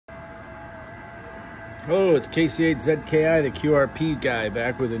Oh, it's KC8ZKI, the QRP guy,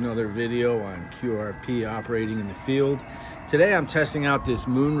 back with another video on QRP operating in the field. Today I'm testing out this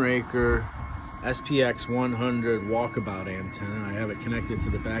Moonraker SPX-100 walkabout antenna. I have it connected to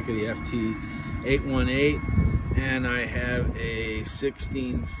the back of the FT-818, and I have a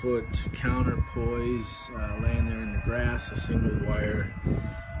 16-foot counterpoise laying there in the grass, a single wire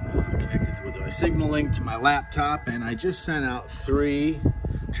connected with my Signalink to my laptop, and I just sent out 3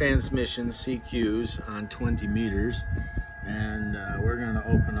 transmission CQs on 20 meters, and we're going to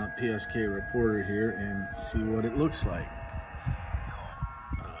open up PSK Reporter here and see what it looks like.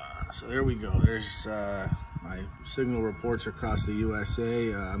 So there we go. There's my signal reports across the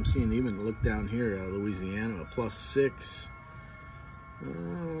USA. I'm seeing, even look down here, Louisiana, a +6, a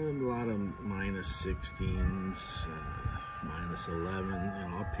lot of -16s, -11, you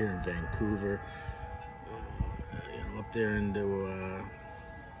know, up here in Vancouver, you know, up there into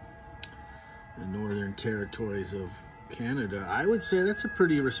the northern territories of Canada. I would say that's a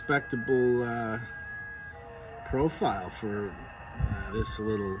pretty respectable profile for this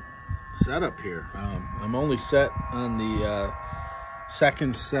little setup here. I'm only set on the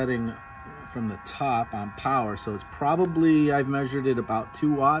second setting from the top on power, so it's probably, I've measured it about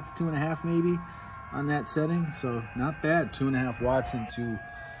 2 watts, 2.5 maybe on that setting, so not bad. 2.5 watts into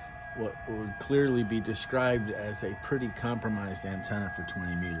what would clearly be described as a pretty compromised antenna for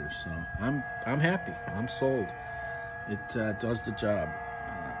 20 meters. So I'm happy. I'm sold. It does the job.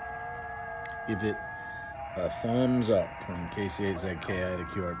 Give it a thumbs up from KC8ZKI, the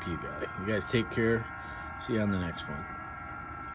QRP guy. You guys take care. See you on the next one.